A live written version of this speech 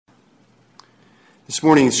This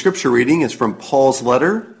morning's scripture reading is from Paul's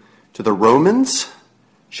letter to the Romans,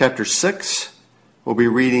 chapter 6. We'll be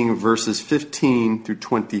reading verses 15 through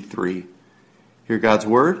 23. Hear God's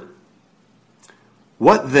word.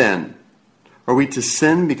 What then? Are we to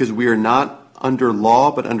sin because we are not under law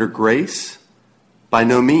but under grace? By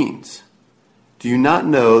no means. Do you not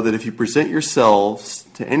know that if you present yourselves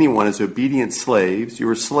to anyone as obedient slaves, you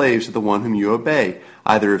are slaves to the one whom you obey,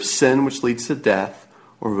 either of sin which leads to death,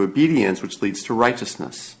 or of obedience which leads to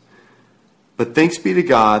righteousness? But thanks be to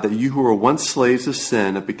God that you who were once slaves of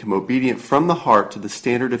sin have become obedient from the heart to the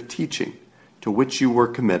standard of teaching to which you were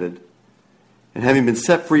committed, and having been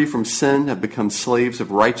set free from sin have become slaves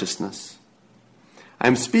of righteousness. I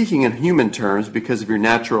am speaking in human terms because of your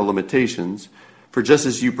natural limitations, for just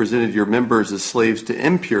as you presented your members as slaves to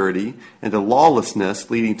impurity and to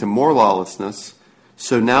lawlessness leading to more lawlessness,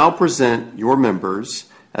 so now present your members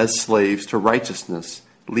as slaves to righteousness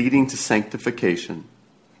leading to sanctification.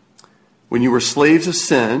 When you were slaves of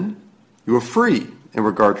sin, you were free in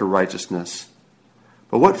regard to righteousness.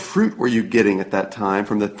 But what fruit were you getting at that time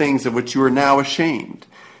from the things of which you are now ashamed?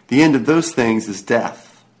 The end of those things is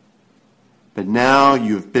death. But now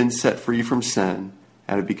you have been set free from sin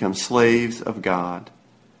and have become slaves of God.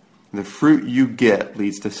 And the fruit you get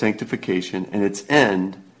leads to sanctification, and its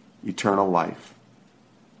end, eternal life.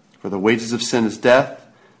 For the wages of sin is death,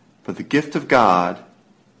 but the gift of God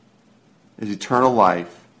is eternal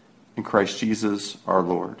life in Christ Jesus our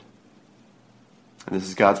Lord. And this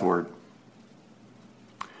is God's word.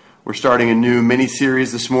 We're starting a new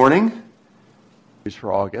mini-series this morning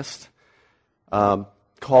for August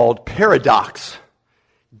called Paradox.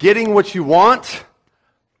 Getting what you want,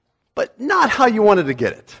 but not how you wanted to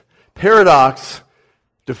get it. Paradox,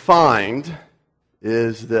 defined,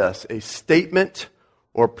 is this: a statement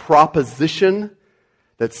or proposition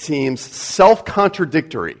that seems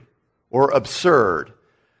self-contradictory or absurd,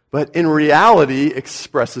 but in reality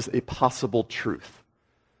expresses a possible truth.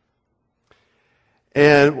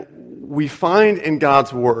 And we find in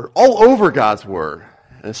God's Word, all over God's Word,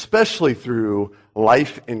 and especially through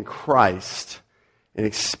life in Christ and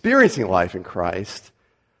experiencing life in Christ,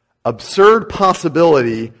 absurd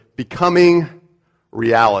possibility becoming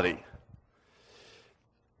reality.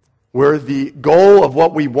 Where the goal of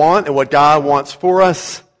what we want and what God wants for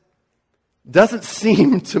us doesn't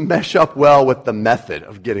seem to mesh up well with the method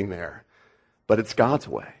of getting there, but it's God's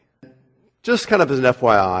way. Just kind of as an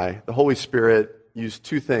FYI, the Holy Spirit used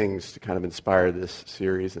two things to kind of inspire this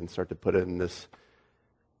series and start to put it in this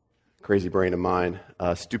crazy brain of mine: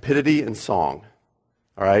 stupidity and song.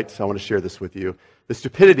 All right, so I want to share this with you. The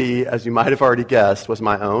stupidity, as you might have already guessed, was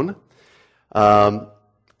my own.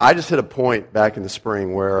 I just hit a point back in the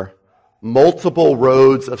spring where multiple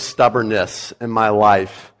roads of stubbornness in my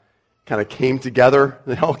life kind of came together.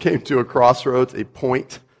 They all came to a crossroads, a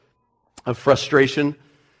point of frustration.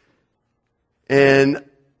 And,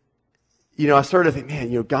 I started to think,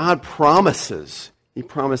 man, God promises. He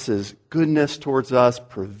promises goodness towards us,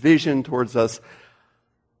 provision towards us,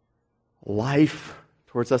 life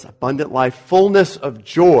towards us, abundant life, fullness of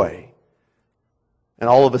joy. And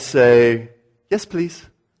all of us say, yes, please.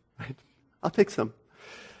 Right? I'll take some.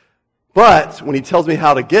 But when he tells me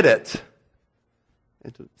how to get it,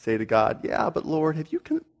 and to say to God, yeah, but Lord, have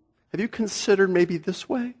you considered maybe this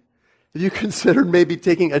way? Have you considered maybe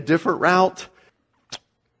taking a different route?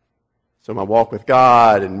 So my walk with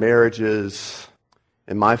God and marriages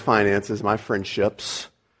and my finances, my friendships,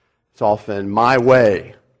 it's often my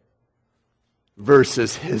way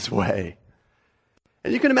versus his way.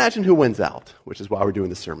 And you can imagine who wins out, which is why we're doing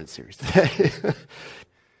the sermon series today.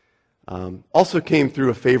 Also came through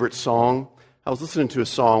a favorite song. I was listening to a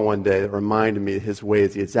song one day that reminded me that his way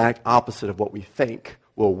is the exact opposite of what we think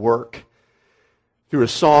will work. Through a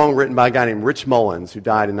song written by a guy named Rich Mullins, who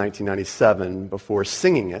died in 1997 before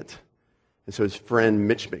singing it. And so his friend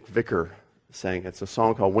Mitch McVicker sang it. It's a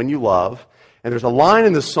song called When You Love. And there's a line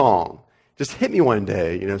in the song, just hit me one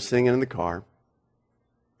day, singing in the car.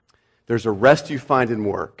 There's a rest you find in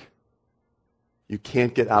work. You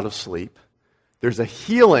can't get out of sleep. There's a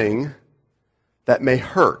healing that may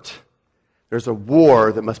hurt. There's a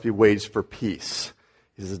war that must be waged for peace.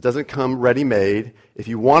 He says it doesn't come ready-made. If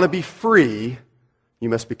you want to be free, you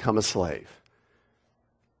must become a slave.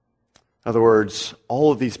 In other words,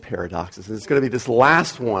 all of these paradoxes. And it's going to be this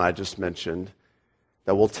last one I just mentioned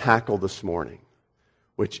that we'll tackle this morning,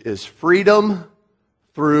 which is freedom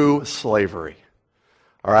through slavery.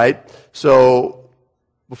 All right? So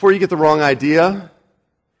before you get the wrong idea,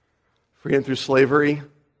 freedom through slavery,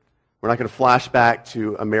 we're not going to flash back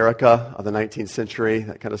to America of the 19th century,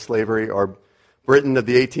 that kind of slavery, or Britain of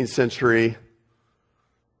the 18th century.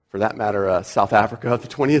 for that matter, South Africa of the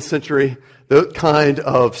 20th century, the kind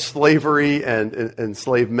of slavery and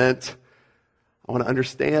enslavement. I want to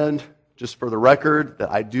understand, just for the record,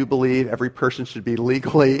 that I do believe every person should be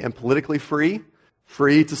legally and politically free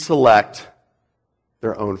to select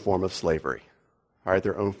their own form of slavery, all right,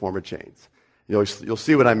 their own form of chains. You'll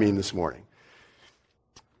see what I mean this morning.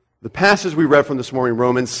 The passage we read from this morning,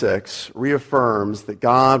 Romans 6, reaffirms that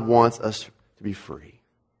God wants us to be free.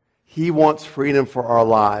 He wants freedom for our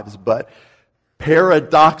lives, but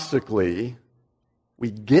paradoxically,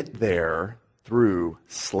 we get there through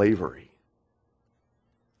slavery.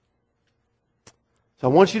 So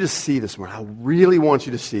I want you to see this morning, I really want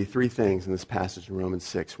you to see three things in this passage in Romans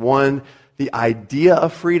 6. One, the idea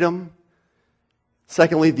of freedom.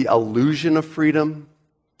 Secondly, the illusion of freedom.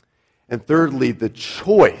 And thirdly, the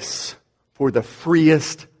choice for the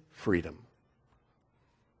freest freedom.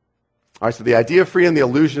 All right, so the idea of freedom, the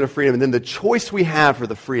illusion of freedom, and then the choice we have for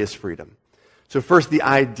the freest freedom. So first, the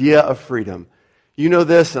idea of freedom. You know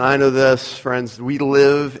this, and I know this, friends. We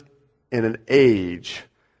live in an age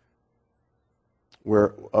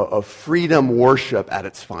where of freedom worship at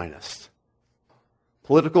its finest.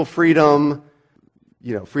 Political freedom,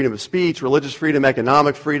 freedom of speech, religious freedom,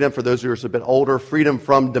 economic freedom, for those who are a bit older, freedom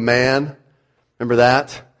from demand. Remember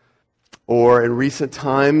that? Or in recent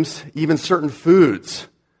times, even certain foods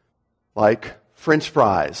like French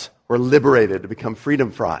fries were liberated to become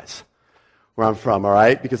freedom fries, where I'm from, all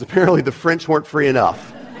right? Because apparently the French weren't free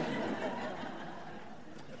enough.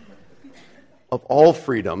 Of all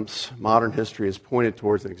freedoms, modern history has pointed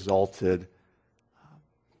towards an exalted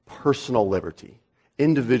personal liberty,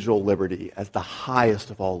 individual liberty as the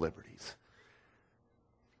highest of all liberties.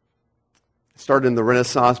 It started in the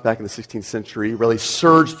Renaissance back in the 16th century, really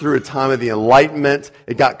surged through a time of the Enlightenment.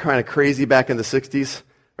 It got kind of crazy back in the 60s,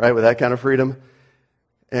 right, with that kind of freedom,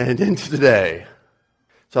 and into today.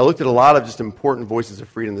 So I looked at a lot of just important voices of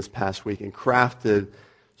freedom this past week and crafted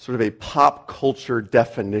sort of a pop culture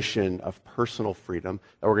definition of personal freedom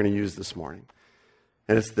that we're going to use this morning.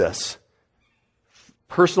 And it's this.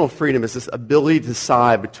 Personal freedom is this ability to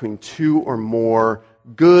decide between two or more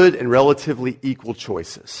good and relatively equal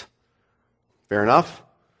choices. Fair enough?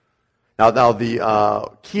 Now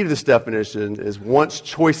the key to this definition is once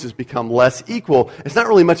choices become less equal, it's not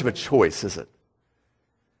really much of a choice, is it?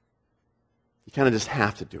 You kind of just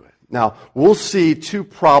have to do it. Now, we'll see two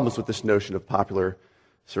problems with this notion of popular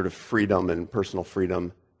sort of freedom and personal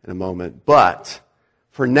freedom in a moment. But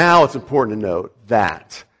for now, it's important to note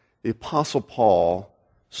that the Apostle Paul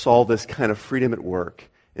saw this kind of freedom at work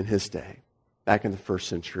in his day, back in the first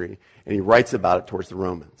century, and he writes about it towards the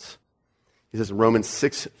Romans. He says in Romans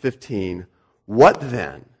 6:15, What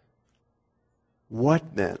then?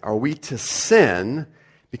 Are we to sin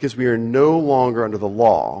because we are no longer under the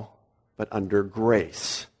law, but under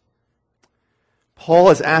grace? Paul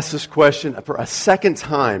has asked this question for a second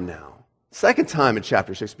time now. Second time in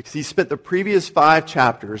chapter 6, because he spent the previous 5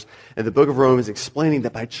 chapters in the book of Romans explaining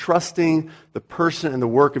that by trusting the person and the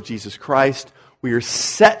work of Jesus Christ, we are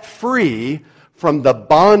set free from the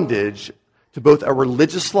bondage to both a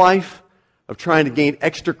religious life of trying to gain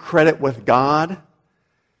extra credit with God.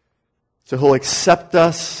 So he'll accept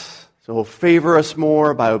us, so he'll favor us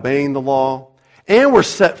more by obeying the law. And we're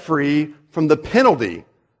set free from the penalty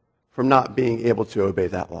from not being able to obey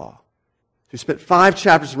that law. So he spent 5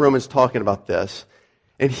 chapters in Romans talking about this.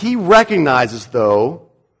 And he recognizes, though,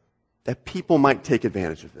 that people might take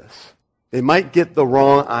advantage of this. They might get the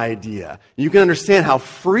wrong idea. You can understand how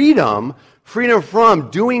freedom from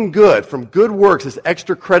doing good, from good works as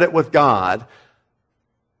extra credit with God,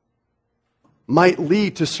 might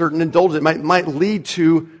lead to certain indulgence. It might lead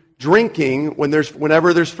to drinking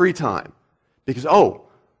whenever there's free time.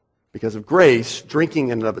 Because of grace, drinking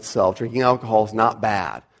in and of itself, drinking alcohol is not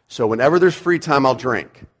bad. So whenever there's free time, I'll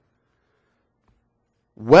drink.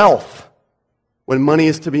 Wealth, when money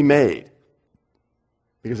is to be made.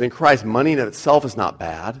 Because in Christ, money in itself is not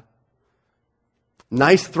bad.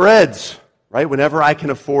 Nice threads, right? Whenever I can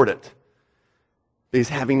afford it. Because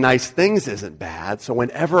having nice things isn't bad. So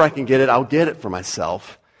whenever I can get it, I'll get it for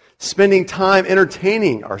myself. Spending time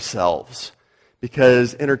entertaining ourselves.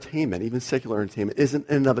 Because entertainment, even secular entertainment, isn't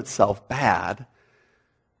in and of itself bad.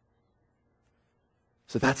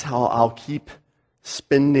 So that's how I'll keep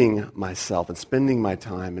spending myself and spending my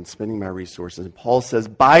time and spending my resources. And Paul says,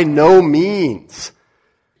 by no means.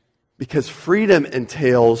 Because freedom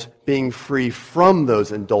entails being free from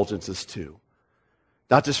those indulgences too.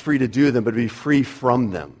 Not just free to do them, but to be free from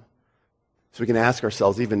them. So we can ask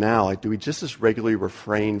ourselves even now, do we just as regularly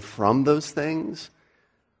refrain from those things?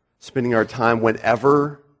 Spending our time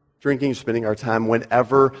whenever drinking, spending our time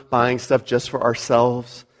whenever buying stuff just for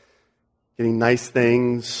ourselves, getting nice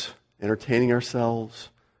things, entertaining ourselves?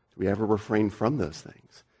 Do we ever refrain from those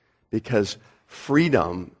things? Because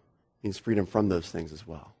freedom means freedom from those things as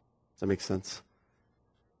well. Does that make sense?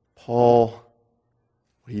 Paul,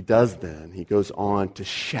 what he does then, he goes on to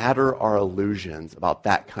shatter our illusions about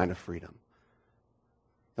that kind of freedom.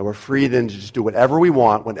 That we're free then to just do whatever we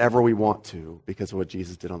want, whenever we want to, because of what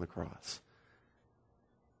Jesus did on the cross.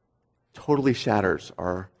 Totally shatters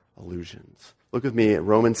our illusions. Look with me at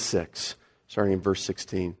Romans 6, starting in verse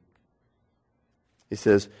 16. He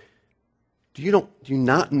says, Do you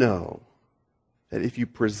not know that if you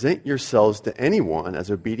present yourselves to anyone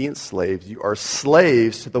as obedient slaves, you are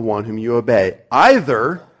slaves to the one whom you obey,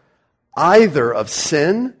 either of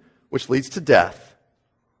sin, which leads to death,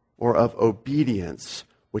 or of obedience,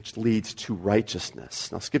 which leads to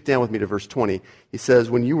righteousness. Now skip down with me to verse 20. He says,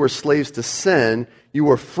 when you were slaves to sin, you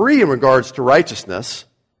were free in regards to righteousness.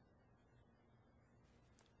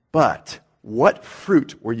 But what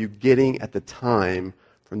fruit were you getting at the time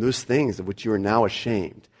from those things of which you are now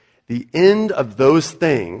ashamed? The end of those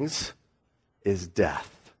things is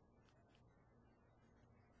death.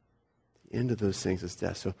 The end of those things is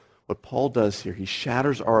death. So what Paul does here, he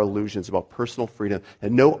shatters our illusions about personal freedom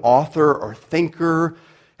that no author or thinker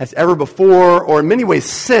has ever before, or in many ways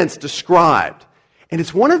since, described. And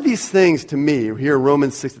it's one of these things, to me, here in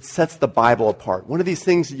Romans 6, that sets the Bible apart. One of these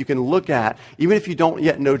things that you can look at, even if you don't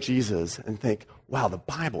yet know Jesus, and think, wow, the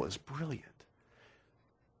Bible is brilliant.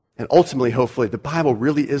 And ultimately, hopefully, the Bible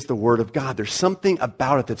really is the Word of God. There's something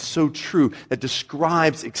about it that's so true, that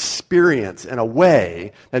describes experience in a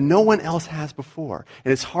way that no one else has before.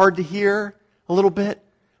 And it's hard to hear a little bit,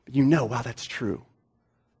 but you know, wow, that's true.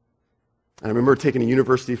 I remember taking a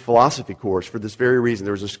university philosophy course for this very reason.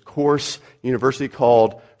 There was this course at university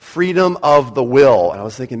called Freedom of the Will. And I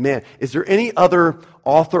was thinking, man, is there any other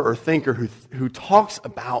author or thinker who talks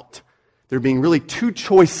about there being really two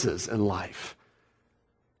choices in life?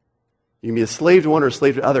 You can be a slave to one or a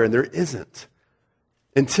slave to the other, and there isn't.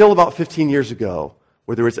 Until about 15 years ago,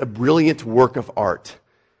 where there was a brilliant work of art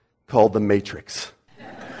called The Matrix.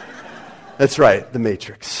 That's right, The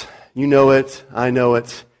Matrix. You know it, I know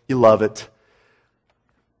it, you love it.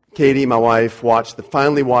 Katie, my wife,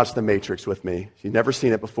 finally watched The Matrix with me. She'd never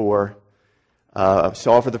seen it before. I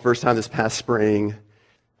saw it for the first time this past spring,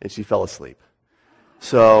 and she fell asleep.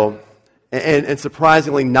 So, and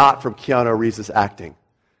surprisingly not from Keanu Reeves' acting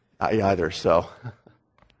either. So,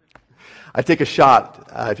 I take a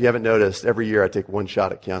shot. If you haven't noticed, every year I take one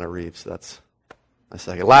shot at Keanu Reeves. That's my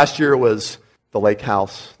second. Last year it was The Lake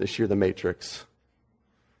House. This year, The Matrix.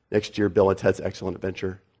 Next year, Bill and Ted's Excellent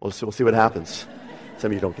Adventure. We'll see what happens. Some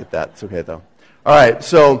of you don't get that. It's okay, though. All right,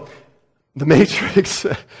 so The Matrix,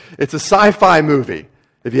 it's a sci-fi movie.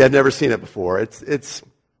 If you had never seen it before, it's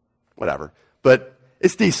whatever. But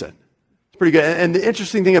it's decent. It's pretty good. And the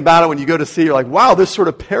interesting thing about it, when you go to see it, you're like, wow, this sort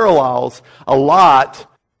of parallels a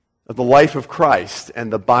lot of the life of Christ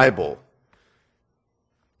and the Bible.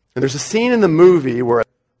 And there's a scene in the movie where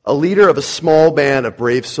a leader of a small band of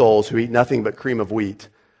brave souls who eat nothing but cream of wheat,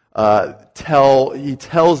 he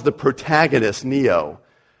tells the protagonist, Neo,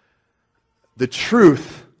 the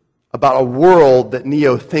truth about a world that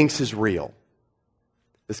Neo thinks is real.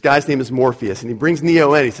 This guy's name is Morpheus, and he brings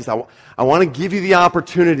Neo in. He says, I want to give you the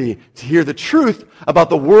opportunity to hear the truth about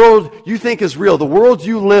the world you think is real, the world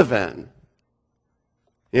you live in.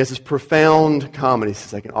 He has this profound comment. He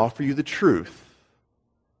says, I can offer you the truth,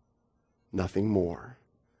 nothing more.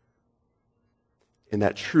 And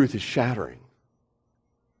that truth is shattering.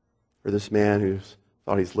 For this man who's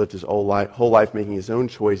thought he's lived his whole life making his own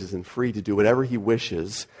choices and free to do whatever he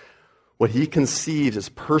wishes, what he conceives as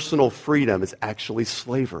personal freedom is actually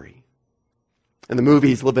slavery. In the movie,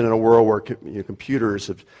 he's living in a world where computers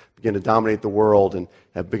have begun to dominate the world and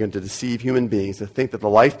have begun to deceive human beings to think that the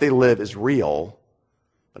life they live is real,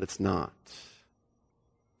 but it's not.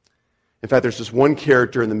 In fact, there's just one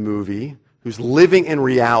character in the movie who's living in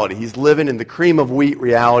reality. He's living in the cream of wheat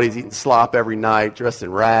reality. He's eating slop every night, dressed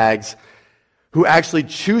in rags, who actually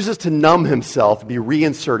chooses to numb himself and be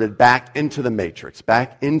reinserted back into the matrix,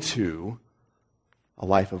 back into a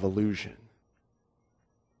life of illusion.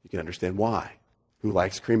 You can understand why. Who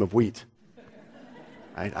likes cream of wheat?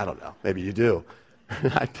 Right? I don't know. Maybe you do.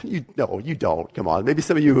 No, you don't. Come on. Maybe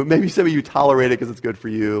some of you tolerate it because it's good for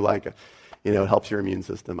you, it helps your immune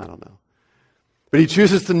system. I don't know. But he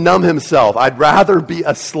chooses to numb himself. I'd rather be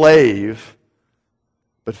a slave,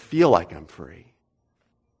 but feel like I'm free.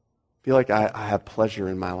 Feel like I have pleasure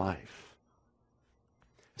in my life.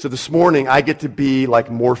 So this morning, I get to be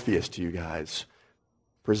like Morpheus to you guys,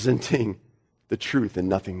 presenting the truth and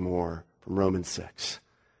nothing more from Romans 6.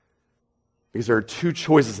 Because there are two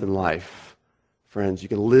choices in life Friends, you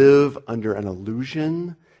can live under an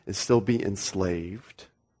illusion and still be enslaved,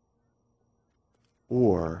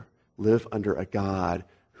 or live under a God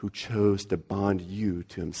who chose to bond you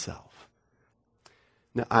to himself.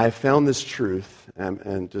 Now, I have found this truth,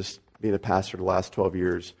 and just being a pastor the last 12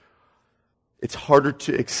 years, it's harder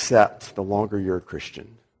to accept the longer you're a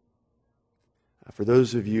Christian. For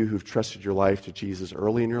those of you who've trusted your life to Jesus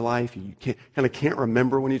early in your life, you can't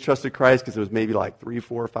remember when you trusted Christ because it was maybe like 3,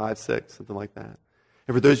 4, 5, 6, something like that.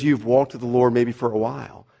 And for those of you who've walked with the Lord maybe for a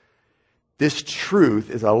while, this truth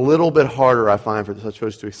is a little bit harder, I find, for such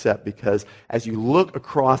folks to accept, because as you look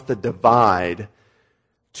across the divide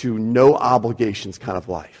to no obligations kind of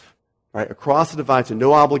life, right? Across the divide to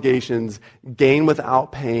no obligations, gain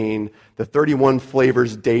without pain, the 31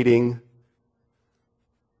 flavors dating,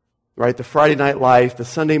 right? The Friday night life, the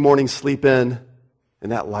Sunday morning sleep in,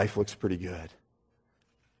 and that life looks pretty good.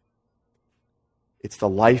 It's the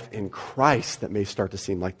life in Christ that may start to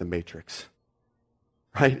seem like the Matrix,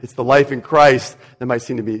 right? It's the life in Christ that might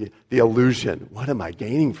seem to be the illusion. What am I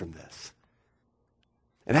gaining from this?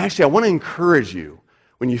 And actually, I want to encourage you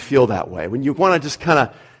when you feel that way, when you want to just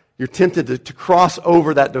you're tempted to cross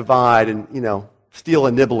over that divide and, steal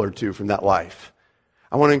a nibble or two from that life.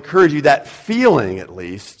 I want to encourage you that feeling, at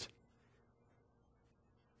least,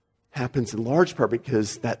 happens in large part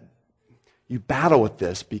because that you battle with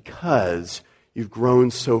this because you've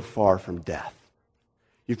grown so far from death.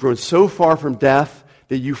 You've grown so far from death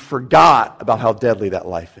that you forgot about how deadly that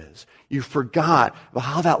life is. You forgot about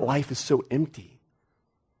how that life is so empty.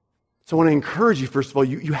 So I want to encourage you, first of all,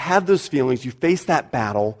 you have those feelings, you face that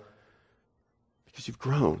battle because you've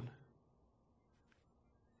grown.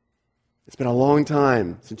 It's been a long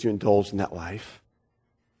time since you indulged in that life.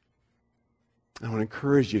 I want to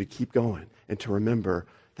encourage you to keep going and to remember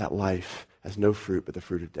that life has no fruit but the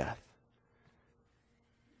fruit of death.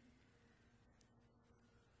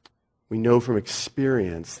 We know from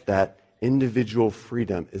experience that individual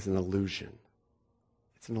freedom is an illusion.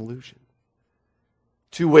 It's an illusion.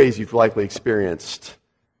 2 ways you've likely experienced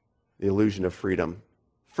the illusion of freedom.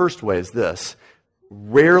 First way is this: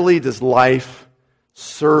 rarely does life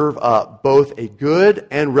serve up both a good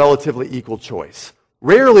and relatively equal choice.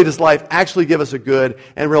 Rarely does life actually give us a good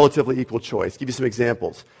and relatively equal choice. I'll give you some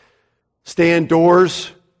examples. Stay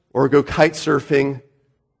indoors or go kite surfing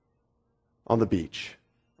on the beach,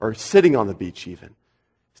 or sitting on the beach even.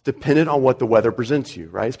 It's dependent on what the weather presents you,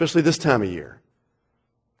 right? Especially this time of year.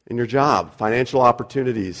 In your job, financial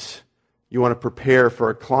opportunities. You want to prepare for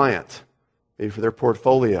a client, maybe for their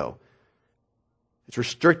portfolio. It's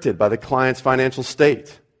restricted by the client's financial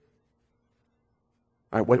state.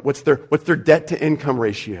 All right, what's their debt-to-income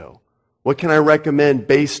ratio? What can I recommend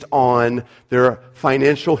based on their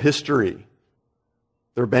financial history,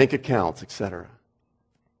 their bank accounts, etc.?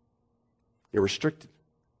 You're restricted.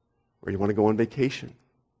 Or you want to go on vacation,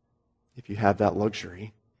 if you have that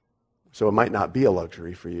luxury. So it might not be a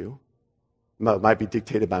luxury for you. It might be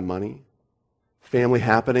dictated by money. Family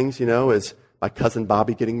happenings, is my cousin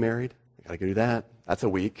Bobby getting married? I got to go do that. That's a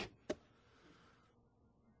week.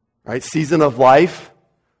 Right? Season of life.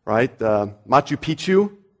 Right? Machu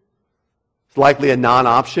Picchu is likely a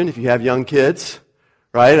non-option if you have young kids.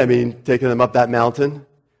 Right? I mean, taking them up that mountain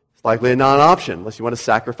is likely a non-option unless you want to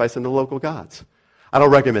sacrifice them to local gods. I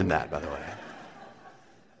don't recommend that, by the way.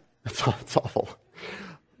 It's awful.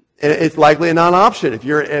 And it's likely a non-option. If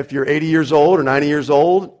you're 80 years old or 90 years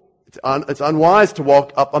old, it's unwise to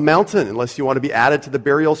walk up a mountain unless you want to be added to the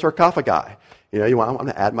burial sarcophagi. I want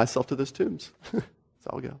to add myself to those tombs. That's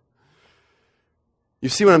how I'll go. You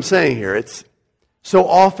see what I'm saying here? It's so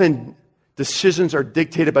often decisions are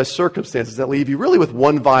dictated by circumstances that leave you really with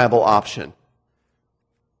one viable option.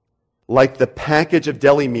 Like the package of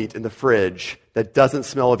deli meat in the fridge that doesn't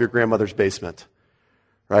smell of your grandmother's basement,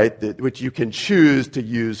 right? Which you can choose to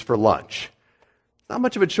use for lunch. Not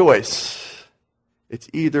much of a choice. It's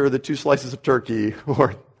either the 2 slices of turkey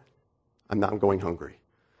or I'm going hungry.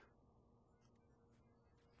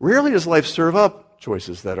 Rarely does life serve up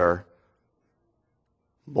choices that are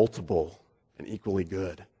multiple and equally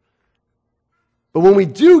good. But when we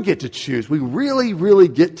do get to choose, we really, really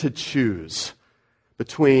get to choose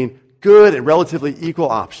between good and relatively equal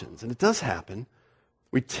options. And it does happen.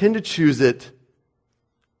 We tend to choose it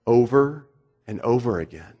over and over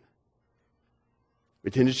again. We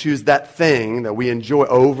tend to choose that thing that we enjoy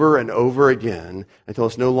over and over again until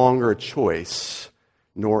it's no longer a choice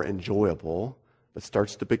nor enjoyable, but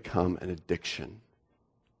starts to become an addiction.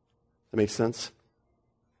 That makes sense?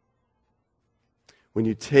 When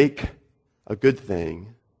you take a good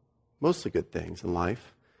thing, mostly good things in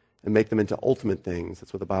life, and make them into ultimate things,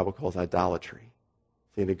 that's what the Bible calls idolatry.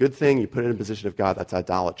 Saying a good thing, you put it in a position of God, that's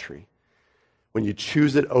idolatry. When you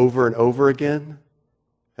choose it over and over again,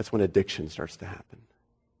 that's when addiction starts to happen.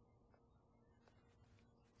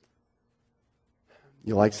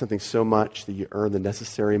 You like something so much that you earn the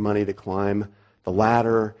necessary money to climb the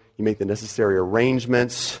ladder. You make the necessary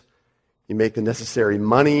arrangements. You make the necessary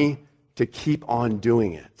money to keep on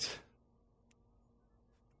doing it.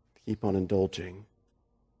 To keep on indulging.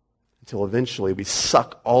 Until eventually we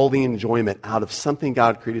suck all the enjoyment out of something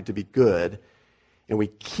God created to be good, and we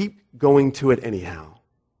keep going to it anyhow.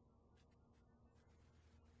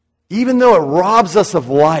 Even though it robs us of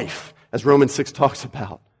life, as Romans 6 talks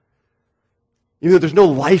about. Even though there's no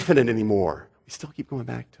life in it anymore, we still keep going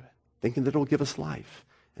back to it, thinking that it'll give us life,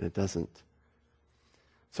 and it doesn't.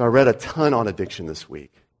 So I read a ton on addiction this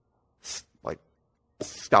week, like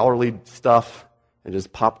scholarly stuff and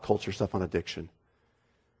just pop culture stuff on addiction.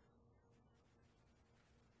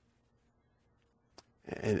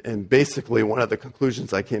 And basically, one of the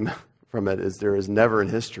conclusions I came from it is there is never in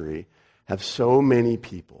history have so many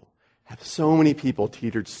people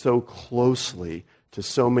teetered so closely to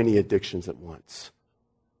so many addictions at once.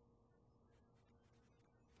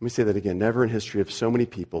 Let me say that again. Never in history have so many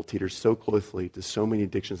people teetered so closely to so many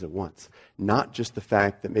addictions at once. Not just the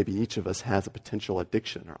fact that maybe each of us has a potential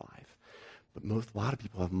addiction in our life, but a lot of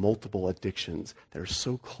people have multiple addictions that are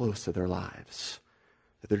so close to their lives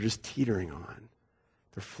that they're just teetering on,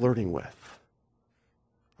 they're flirting with,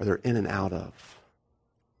 or they're in and out of.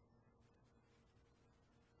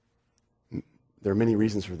 There are many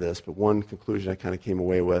reasons for this, but one conclusion I kind of came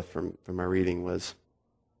away with from my reading was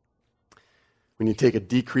when you take a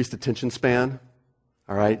decreased attention span,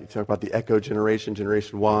 all right, you talk about the Echo generation,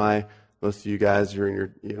 Generation Y, most of you guys are in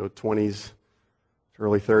your 20s,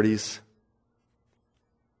 early 30s.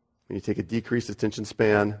 When you take a decreased attention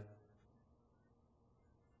span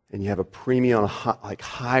and you have a premium on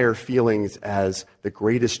higher feelings as the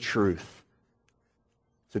greatest truth.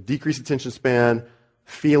 So decreased attention span,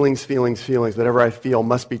 feelings, whatever I feel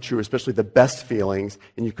must be true, especially the best feelings,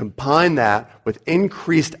 and you combine that with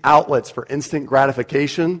increased outlets for instant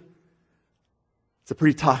gratification, it's a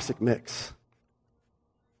pretty toxic mix.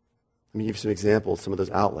 Let me give you some examples of some of those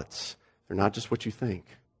outlets. They're not just what you think.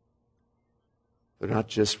 They're not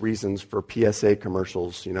just reasons for PSA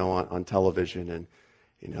commercials, on television and,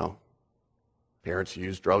 parents who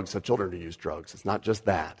use drugs have children who use drugs. It's not just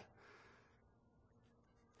that.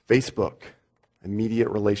 Facebook. Immediate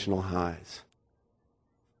relational highs.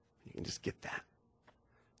 You can just get that.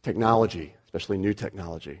 Technology, especially new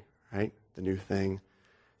technology, right? The new thing.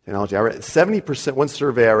 Technology. I read 70%, one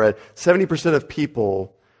survey I read, 70% of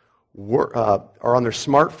people are on their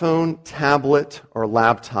smartphone, tablet, or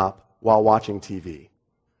laptop while watching TV. In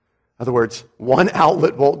other words, one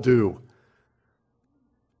outlet won't do.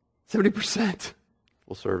 70%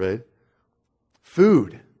 people surveyed.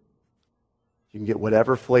 Food. You can get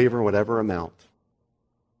whatever flavor, whatever amount.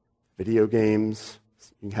 Video games.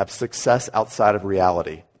 You can have success outside of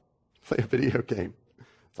reality. Play a video game.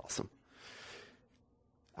 It's awesome.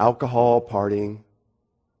 Alcohol, partying,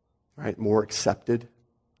 right? More accepted.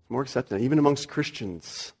 More accepted, even amongst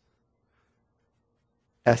Christians.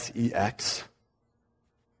 Sex.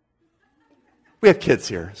 We have kids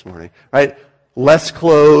here this morning, right? Less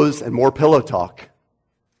clothes and more pillow talk.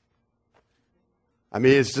 I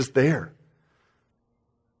mean, it's just there.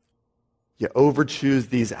 You overchoose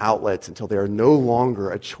these outlets until they are no longer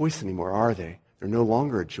a choice anymore, are they? They're no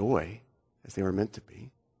longer a joy as they were meant to be.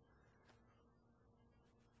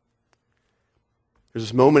 There's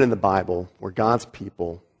this moment in the Bible where God's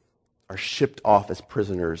people are shipped off as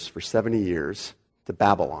prisoners for 70 years to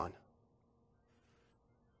Babylon.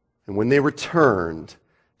 And when they returned,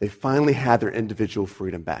 they finally had their individual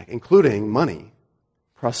freedom back, including money,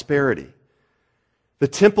 prosperity. The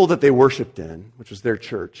temple that they worshiped in, which was their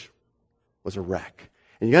church, was a wreck.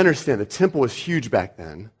 And you understand, the temple was huge back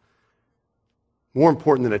then. More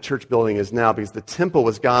important than a church building is now, because the temple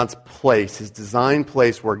was God's place, his designed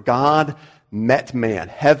place where God met man.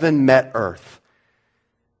 Heaven met earth.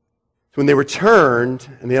 So when they returned,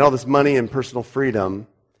 and they had all this money and personal freedom,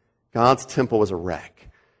 God's temple was a wreck.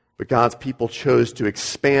 But God's people chose to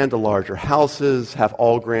expand to larger houses, have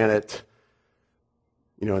all granite,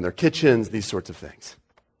 in their kitchens, these sorts of things.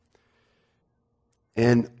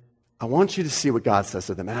 And I want you to see what God says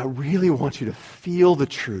to them. And I really want you to feel the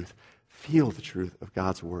truth of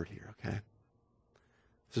God's word here, okay?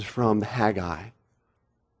 This is from Haggai,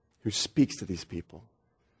 who speaks to these people.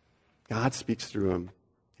 God speaks through him.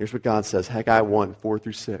 Here's what God says, Haggai 1, 4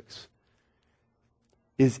 through 6.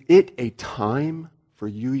 Is it a time for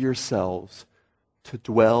you yourselves to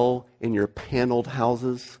dwell in your paneled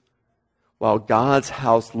houses? while God's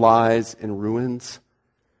house lies in ruins?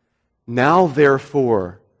 Now,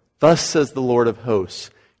 therefore, thus says the Lord of hosts,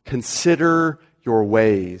 consider your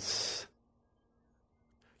ways.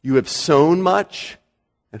 You have sown much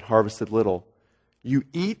and harvested little. You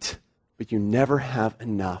eat, but you never have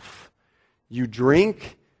enough. You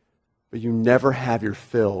drink, but you never have your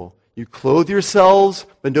fill. You clothe yourselves,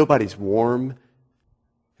 but nobody's warm.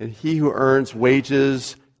 And he who earns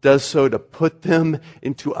wages does so to put them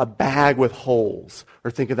into a bag with holes. Or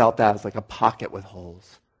think about that as like a pocket with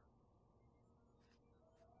holes.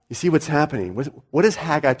 You see what's happening? What is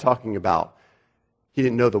Haggai talking about? He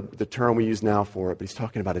didn't know the term we use now for it, but he's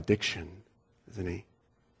talking about addiction, isn't he?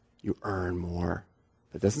 You earn more.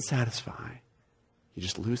 That doesn't satisfy. You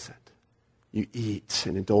just lose it. You eat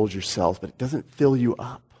and indulge yourselves, but it doesn't fill you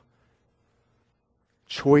up.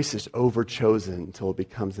 Choice is overchosen until it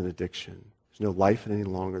becomes an addiction. There's no life in it any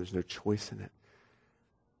longer. There's no choice in it.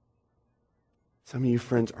 Some of you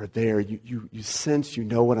friends are there. You sense you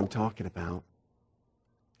know what I'm talking about.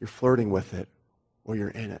 You're flirting with it, or you're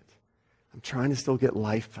in it. I'm trying to still get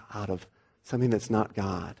life out of something that's not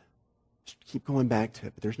God. Just keep going back to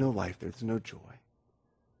it, but there's no life there. There's no joy.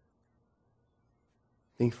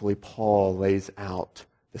 Thankfully, Paul lays out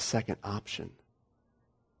the second option.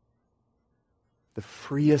 The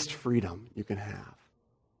freest freedom you can have.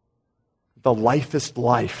 The lifest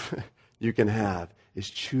life you can have is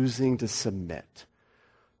choosing to submit.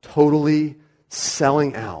 Totally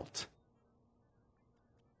selling out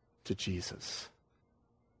to Jesus.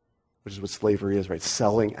 Which is what slavery is, right?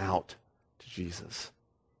 Selling out to Jesus.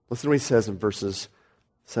 Listen to what he says in verses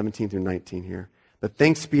 17 through 19 here. But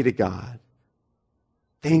thanks be to God.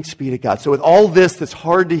 Thanks be to God. So with all this that's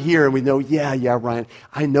hard to hear, and we know, yeah, Ryan,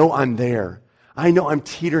 I know I'm there. I know I'm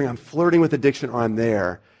teetering, I'm flirting with addiction, or I'm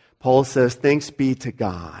there. Paul says, thanks be to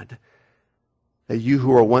God that you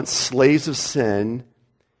who are once slaves of sin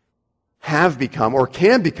have become or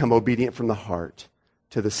can become obedient from the heart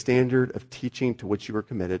to the standard of teaching to which you were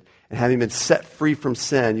committed. And having been set free from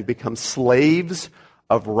sin, you become slaves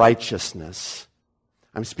of righteousness.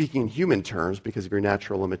 I'm speaking in human terms because of your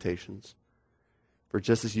natural limitations. For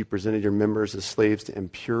just as you presented your members as slaves to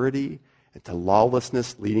impurity and to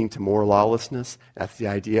lawlessness, leading to more lawlessness, that's the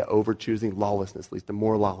idea, over-choosing lawlessness leads to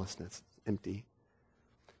more lawlessness. It's empty.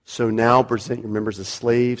 So now present your members as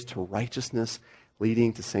slaves to righteousness,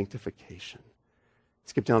 leading to sanctification.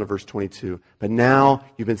 Skip down to verse 22. But now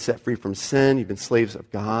you've been set free from sin. You've been slaves of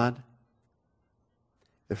God.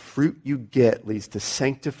 The fruit you get leads to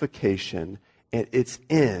sanctification and its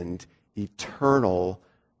end, eternal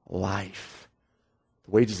life.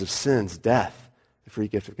 The wages of sin is death. The free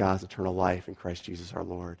gift of God is eternal life in Christ Jesus our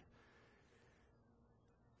Lord.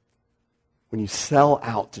 When you sell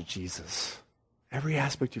out to Jesus, every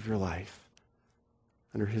aspect of your life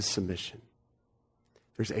under his submission,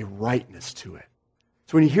 there's a rightness to it.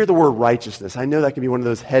 So when you hear the word righteousness, I know that can be one of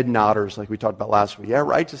those head nodders like we talked about last week. Yeah,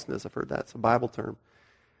 righteousness, I've heard that. It's a Bible term.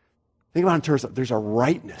 Think about it in terms of there's a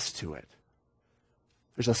rightness to it.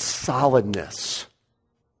 There's a solidness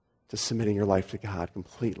to submitting your life to God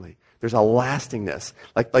completely. There's a lastingness.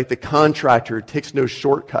 Like the contractor who takes no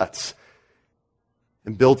shortcuts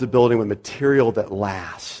and builds a building with material that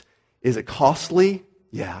lasts. Is it costly?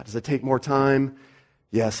 Yeah. Does it take more time?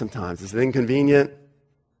 Yeah, sometimes. Is it inconvenient?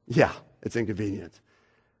 Yeah, it's inconvenient.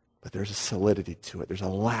 But there's a solidity to it. There's a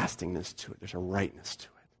lastingness to it. There's a rightness to it.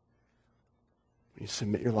 When you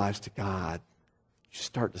submit your lives to God, you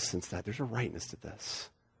start to sense that. There's a rightness to this.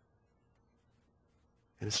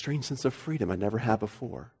 And a strange sense of freedom I never had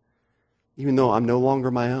before. Even though I'm no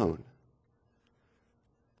longer my own.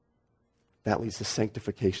 That leads to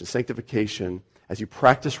sanctification. Sanctification, as you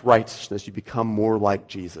practice righteousness, you become more like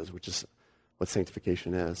Jesus, which is what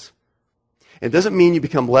sanctification is. It doesn't mean you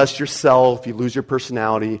become less yourself, you lose your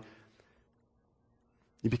personality.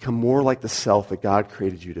 You become more like the self that God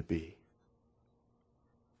created you to be.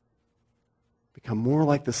 Become more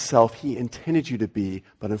like the self he intended you to be,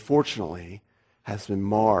 but unfortunately has been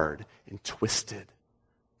marred and twisted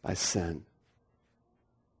by sin.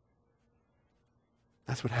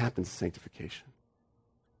 That's what happens in sanctification.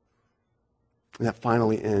 And that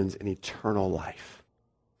finally ends in eternal life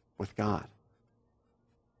with God.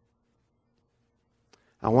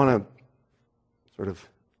 I want to sort of,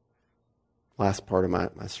 last part of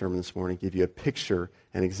my sermon this morning, give you a picture,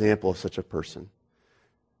 an example of such a person.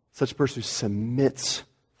 Such a person who submits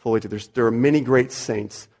fully to this. There are many great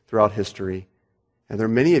saints throughout history, and there are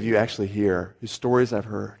many of you actually here whose stories I've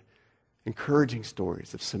heard, encouraging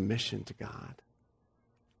stories of submission to God,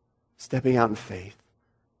 stepping out in faith,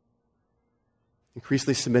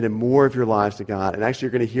 increasingly submitting more of your lives to God. And actually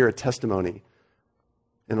you're going to hear a testimony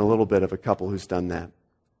in a little bit of a couple who's done that.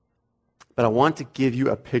 But I want to give you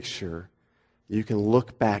a picture you can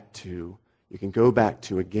look back to, you can go back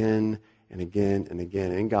to again and again and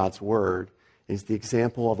again in God's Word. Is the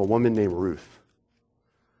example of a woman named Ruth.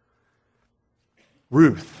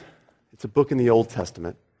 Ruth, it's a book in the Old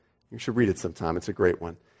Testament. You should read it sometime. It's a great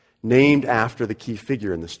one. Named after the key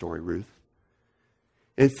figure in the story, Ruth.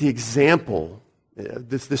 And it's the example,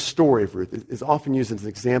 this story of Ruth is often used as an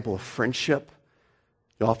example of friendship.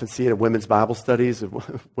 You often see it at women's Bible studies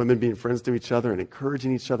of women being friends to each other and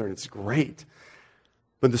encouraging each other, and it's great.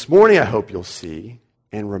 But this morning I hope you'll see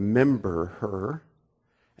and remember her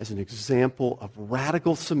as an example of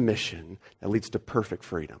radical submission that leads to perfect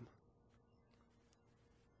freedom.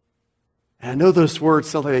 And I know those words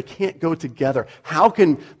sound like they can't go together. How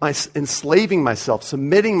can my enslaving myself,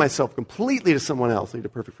 submitting myself completely to someone else lead to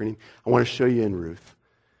perfect freedom? I want to show you in Ruth.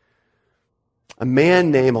 A man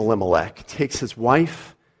named Elimelech takes his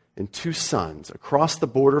wife and 2 sons across the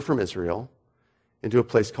border from Israel into a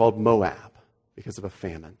place called Moab because of a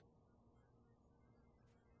famine.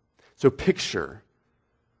 So picture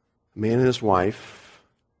a man and his wife,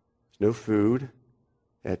 no food,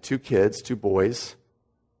 they had 2 kids, 2 boys.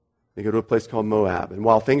 They go to a place called Moab. And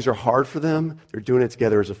while things are hard for them, they're doing it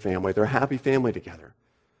together as a family. They're a happy family together.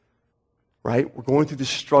 Right? We're going through this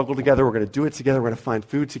struggle together. We're going to do it together. We're going to find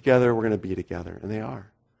food together. We're going to be together. And they are.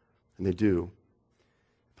 And they do.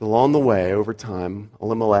 But along the way, over time,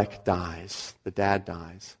 Elimelech dies. The dad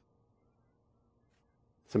dies.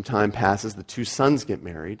 Some time passes. The 2 sons get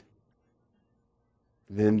married.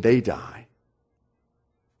 Then they die.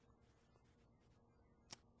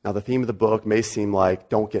 Now, the theme of the book may seem like,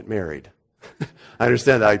 don't get married. I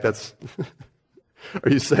understand that. Like, that's. Are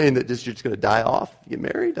you saying that you're just going to die off if you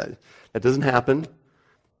get married? That doesn't happen.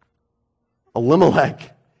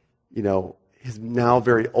 Elimelech, his now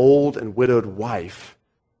very old and widowed wife,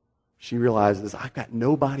 she realizes, I've got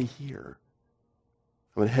nobody here.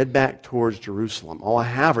 I'm going to head back towards Jerusalem. All I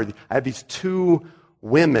have these 2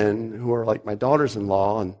 women who are like my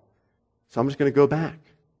daughters-in-law, and so I'm just going to go back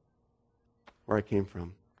where I came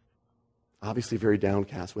from. Obviously very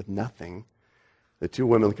downcast with nothing. The 2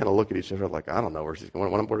 women kind of look at each other like, I don't know where she's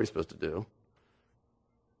going. What are we supposed to do?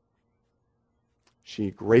 She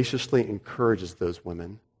graciously encourages those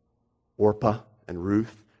women, Orpah and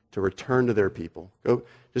Ruth, to return to their people. Go,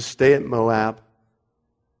 just stay at Moab.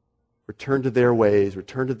 Return to their ways.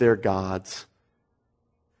 Return to their gods.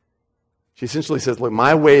 She essentially says, look,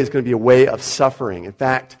 my way is going to be a way of suffering. In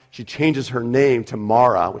fact, she changes her name to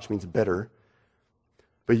Mara, which means bitter.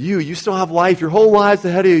 But you still have life. Your whole lives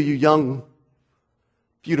ahead of you, you young,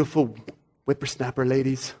 beautiful whippersnapper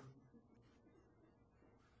ladies.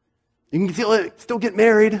 You can still get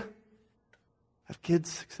married, have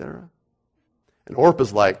kids, etc. And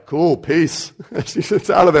Orpah's like, cool, peace. She sits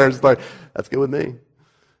out of there and she's like, that's good with me.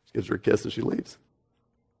 She gives her a kiss and she leaves.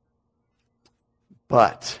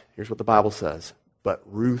 But, here's what the Bible says, but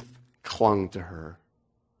Ruth clung to her.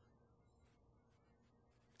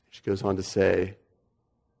 She goes on to say,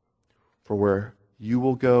 for where you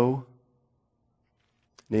will go,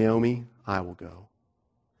 Naomi, I will go.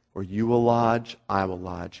 Where you will lodge, I will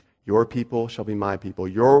lodge. Your people shall be my people.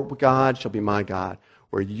 Your God shall be my God.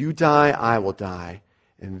 Where you die, I will die,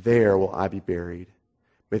 and there will I be buried.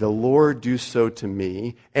 May the Lord do so to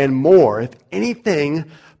me, and more, if anything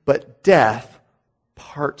but death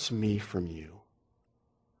parts me from you.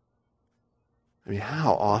 I mean,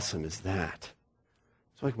 how awesome is that?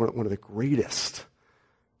 It's like one of the greatest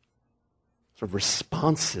sort of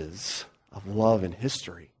responses of love in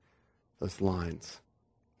history, those lines.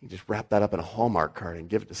 You just wrap that up in a Hallmark card and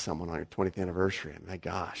give it to someone on your 20th anniversary. My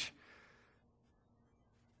gosh.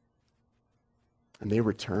 And they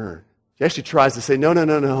return. She actually tries to say,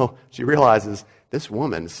 no. She realizes this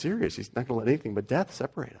woman is serious. She's not going to let anything but death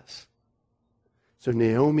separate us. So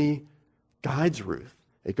Naomi guides Ruth.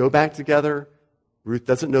 They go back together. Ruth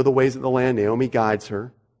doesn't know the ways of the land. Naomi guides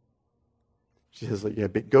her. She says,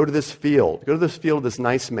 go to this field. Go to this field of this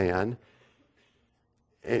nice man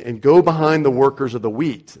and go behind the workers of the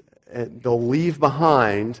wheat. And they'll leave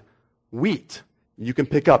behind wheat. You can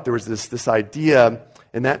pick up. There was this idea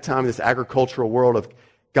in that time, this agricultural world of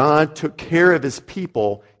God took care of his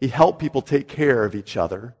people. He helped people take care of each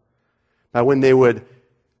other. Now, when they would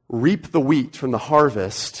reap the wheat from the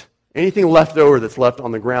harvest, anything left over that's left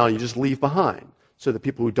on the ground, you just leave behind so that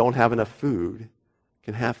people who don't have enough food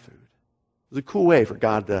can have food. It was a cool way for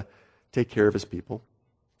God to take care of his people.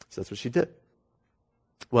 So that's what she did.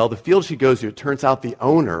 Well, the field she goes to, it turns out the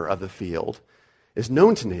owner of the field is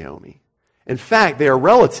known to Naomi. In fact, they are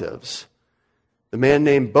relatives. The man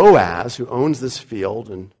named Boaz, who owns this field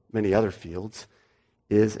and many other fields,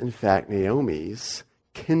 is, in fact, Naomi's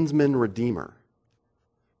kinsman redeemer.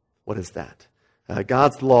 What is that?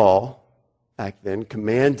 God's law back then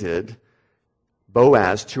commanded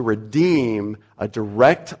Boaz to redeem a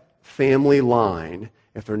direct family line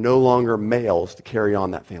if they're no longer males to carry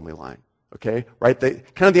on that family line. Okay? Right?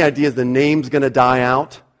 Kind of the idea is the name's going to die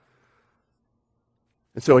out.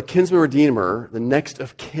 And so a kinsman redeemer, the next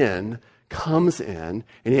of kin, comes in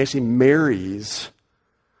and he actually marries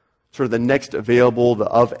sort of the next available, the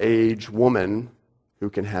of age woman who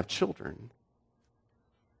can have children.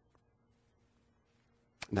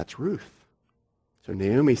 And that's Ruth. So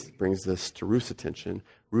Naomi brings this to Ruth's attention.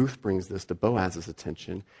 Ruth brings this to Boaz's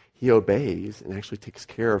attention. He obeys and actually takes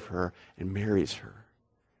care of her and marries her.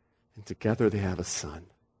 And together they have a son.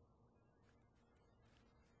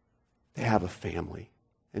 They have a family.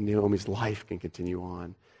 And Naomi's life can continue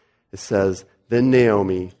on. It says, then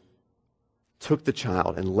Naomi took the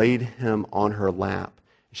child and laid him on her lap.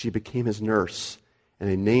 She became his nurse, and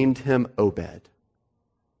they named him Obed.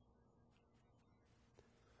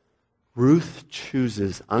 Ruth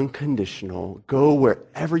chooses unconditional, go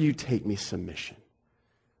wherever you take me submission.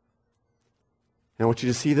 And I want you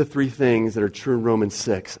to see the three things that are true in Romans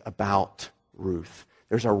 6 about Ruth.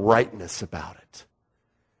 There's a rightness about it.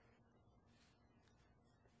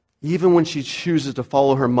 Even when she chooses to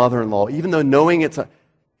follow her mother-in-law, even though knowing it's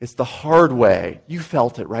the hard way, you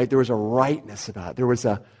felt it, right? There was a rightness about it. There was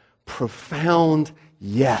a profound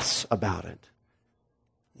yes about it.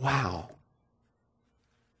 Wow.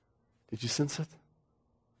 Did you sense it?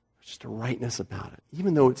 There's just a rightness about it.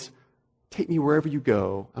 Even though it's, take me wherever you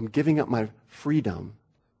go, I'm giving up my freedom,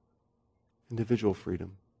 individual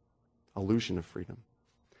freedom, illusion of freedom.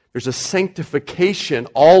 There's a sanctification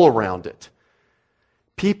all around it.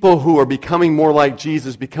 People who are becoming more like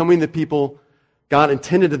Jesus, becoming the people God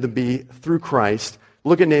intended them to be through Christ.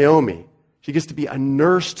 Look at Naomi. She gets to be a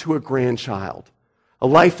nurse to a grandchild. A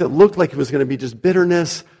life that looked like it was going to be just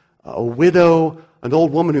bitterness, a widow, an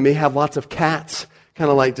old woman who may have lots of cats,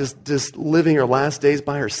 kind of like just living her last days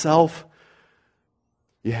by herself.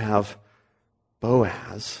 You have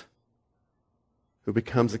Boaz, who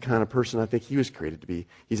becomes the kind of person I think he was created to be.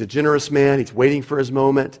 He's a generous man. He's waiting for his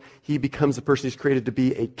moment. He becomes the person he's created to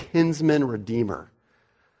be, a kinsman redeemer.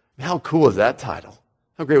 How cool is that title?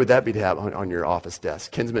 How great would that be to have on your office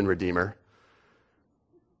desk? Kinsman redeemer.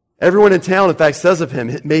 Everyone in town, in fact, says of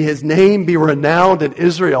him, may his name be renowned in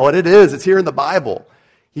Israel. And it is. It's here in the Bible.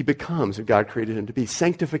 He becomes who God created him to be.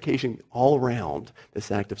 Sanctification all around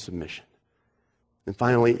this act of submission. And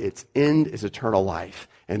finally, its end is eternal life.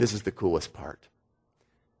 And this is the coolest part.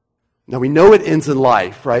 Now, we know it ends in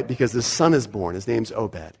life, right? Because his son is born. His name's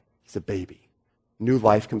Obed. He's a baby. New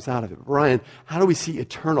life comes out of it. But Brian, how do we see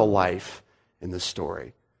eternal life in this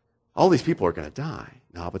story? All these people are going to die.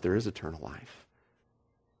 No, but there is eternal life.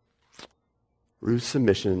 Ruth's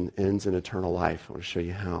submission ends in eternal life. I want to show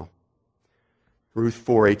you how. Ruth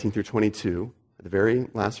 4:18 through 22, the very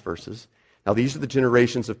last verses. Now, these are the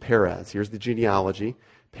generations of Perez. Here's the genealogy.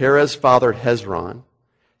 Perez fathered Hezron.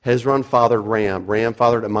 Hezron fathered Ram. Ram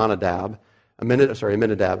fathered Amminadab.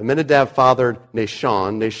 Amminadab fathered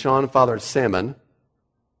Nahshon. Nahshon fathered Salmon.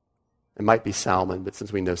 It might be Salmon, but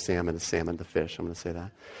since we know salmon is salmon, the fish, I'm going to say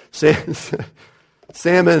that.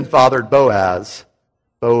 Salmon fathered Boaz.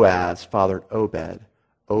 Boaz fathered Obed.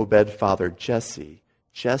 Obed fathered Jesse.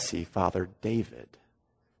 Jesse fathered David.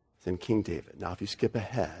 Then King David. Now, if you skip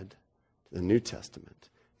ahead to the New Testament,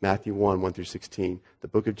 Matthew 1 through 16, the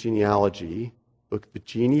book of genealogy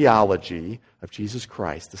of Jesus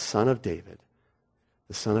Christ, the son of David,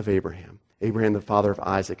 the son of Abraham. Abraham, the father of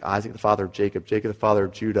Isaac. Isaac, the father of Jacob. Jacob, the father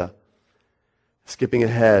of Judah. Skipping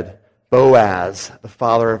ahead, Boaz, the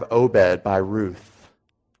father of Obed by Ruth.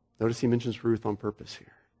 Notice he mentions Ruth on purpose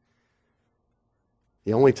here.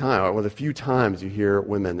 The only time, or one of the few times you hear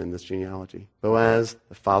women in this genealogy. Boaz,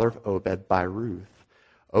 the father of Obed by Ruth.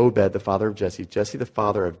 Obed, the father of Jesse. Jesse, the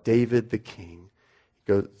father of David the king.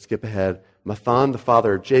 Skip ahead. Mathan, the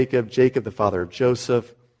father of Jacob. Jacob, the father of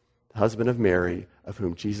Joseph, the husband of Mary, of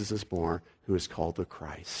whom Jesus is born, who is called the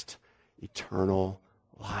Christ. Eternal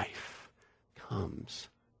life comes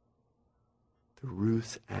through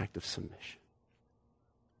Ruth's act of submission.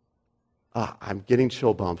 I'm getting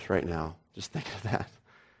chill bumps right now. Just think of that.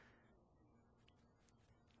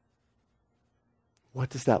 What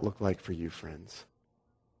does that look like for you, friends?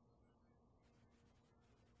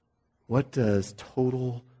 What does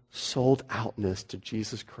total sold outness to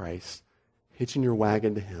Jesus Christ, hitching your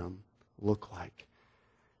wagon to him, look like?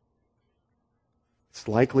 It's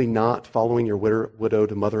likely not following your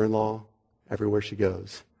widowed mother-in-law everywhere she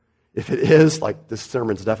goes. If it is, like, this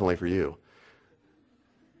sermon's definitely for you.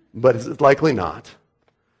 But it's likely not.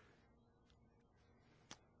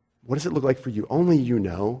 What does it look like for you? Only you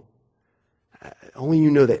know. Only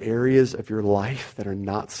you know the areas of your life that are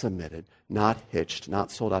not submitted, not hitched,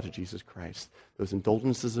 not sold out to Jesus Christ. Those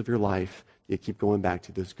indulgences of your life you keep going back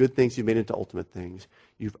to, those good things you've made into ultimate things.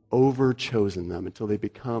 You've overchosen them until they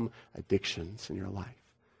become addictions in your life.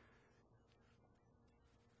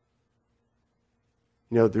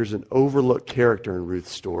 You know, there's an overlooked character in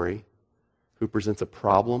Ruth's story who presents a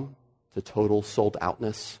problem to total sold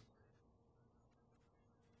outness.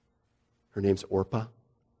 Her name's Orpah.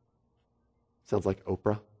 Sounds like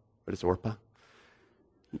Oprah, but it's Orpah.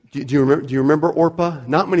 Do you remember Orpah?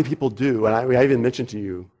 Not many people do, and I even mentioned to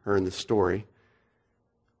you her in this story.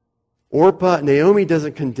 Orpah, Naomi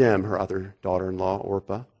doesn't condemn her other daughter-in-law,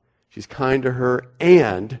 Orpah. She's kind to her,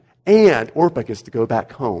 and Orpah gets to go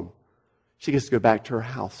back home. She gets to go back to her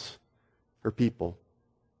house, her people.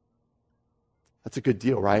 That's a good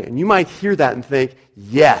deal, right? And you might hear that and think,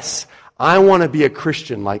 yes, I want to be a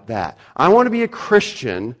Christian like that. I want to be a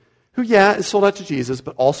Christian who, is sold out to Jesus,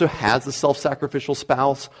 but also has the self-sacrificial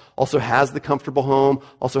spouse, also has the comfortable home,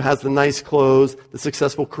 also has the nice clothes, the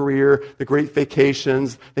successful career, the great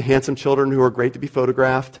vacations, the handsome children who are great to be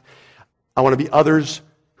photographed. I want to be others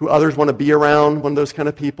who others want to be around, one of those kind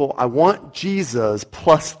of people. I want Jesus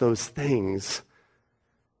plus those things.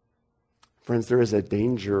 Friends, there is a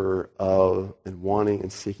danger of and wanting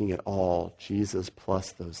and seeking it all, Jesus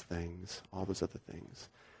plus those things, all those other things.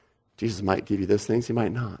 Jesus might give you those things, he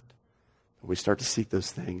might not. We start to seek those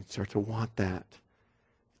things, start to want that.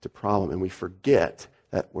 It's a problem. And we forget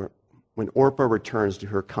that when Orpah returns to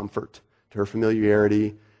her comfort, to her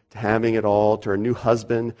familiarity, to having it all, to her new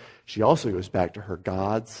husband, she also goes back to her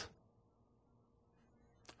gods,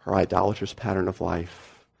 her idolatrous pattern of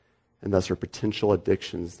life, and thus her potential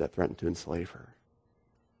addictions that threaten to enslave her.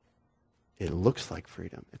 It looks like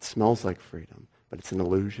freedom. It smells like freedom, but it's an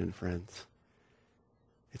illusion, friends.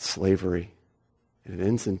 It's slavery, and it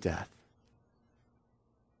ends in death.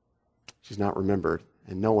 She's not remembered,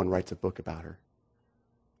 and no one writes a book about her.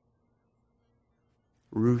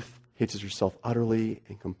 Ruth hitches herself utterly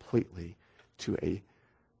and completely to a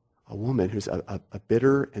woman who's a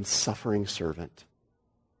bitter and suffering servant.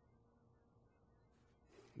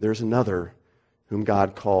 There's another whom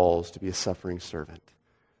God calls to be a suffering servant,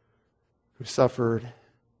 who suffered,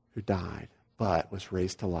 who died, but was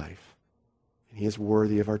raised to life. And he is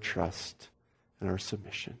worthy of our trust and our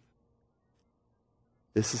submission.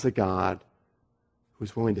 This is a God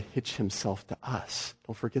who's willing to hitch himself to us.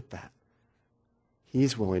 Don't forget that.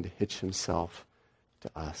 He's willing to hitch himself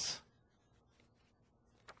to us.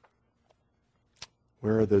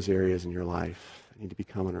 Where are those areas in your life that need to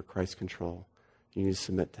become under Christ's control? You need to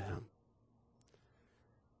submit to him.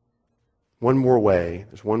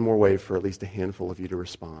 There's one more way for at least a handful of you to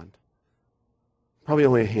respond. Probably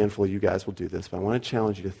only a handful of you guys will do this, but I want to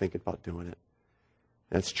challenge you to think about doing it.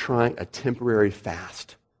 And it's trying a temporary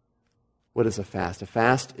fast. What is a fast? A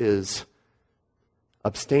fast is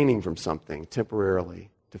abstaining from something temporarily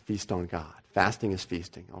to feast on God. Fasting is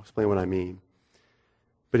feasting. I'll explain what I mean.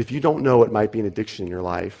 But if you don't know it might be an addiction in your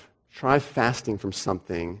life, try fasting from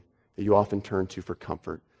something that you often turn to for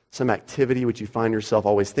comfort. Some activity which you find yourself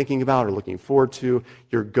always thinking about or looking forward to,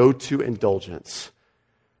 your go-to indulgence.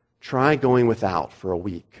 Try going without for a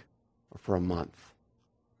week or for a month.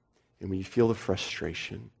 And when you feel the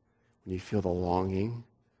frustration, when you feel the longing,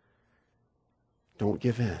 don't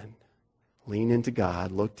give in. Lean into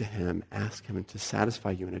God, look to him, ask him to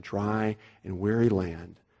satisfy you in a dry and weary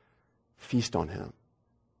land. Feast on him.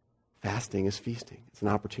 Fasting is feasting. It's an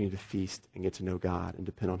opportunity to feast and get to know God and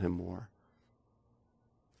depend on him more.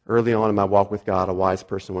 Early on in my walk with God, a wise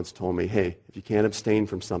person once told me, hey, if you can't abstain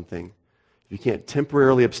from something, if you can't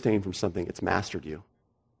temporarily abstain from something, it's mastered you.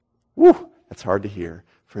 Woo! That's hard to hear.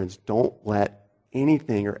 Friends, don't let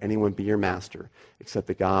anything or anyone be your master except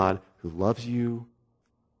the God who loves you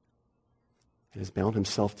and has bound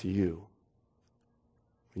himself to you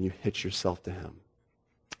when you hitch yourself to him.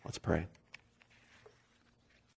 Let's pray.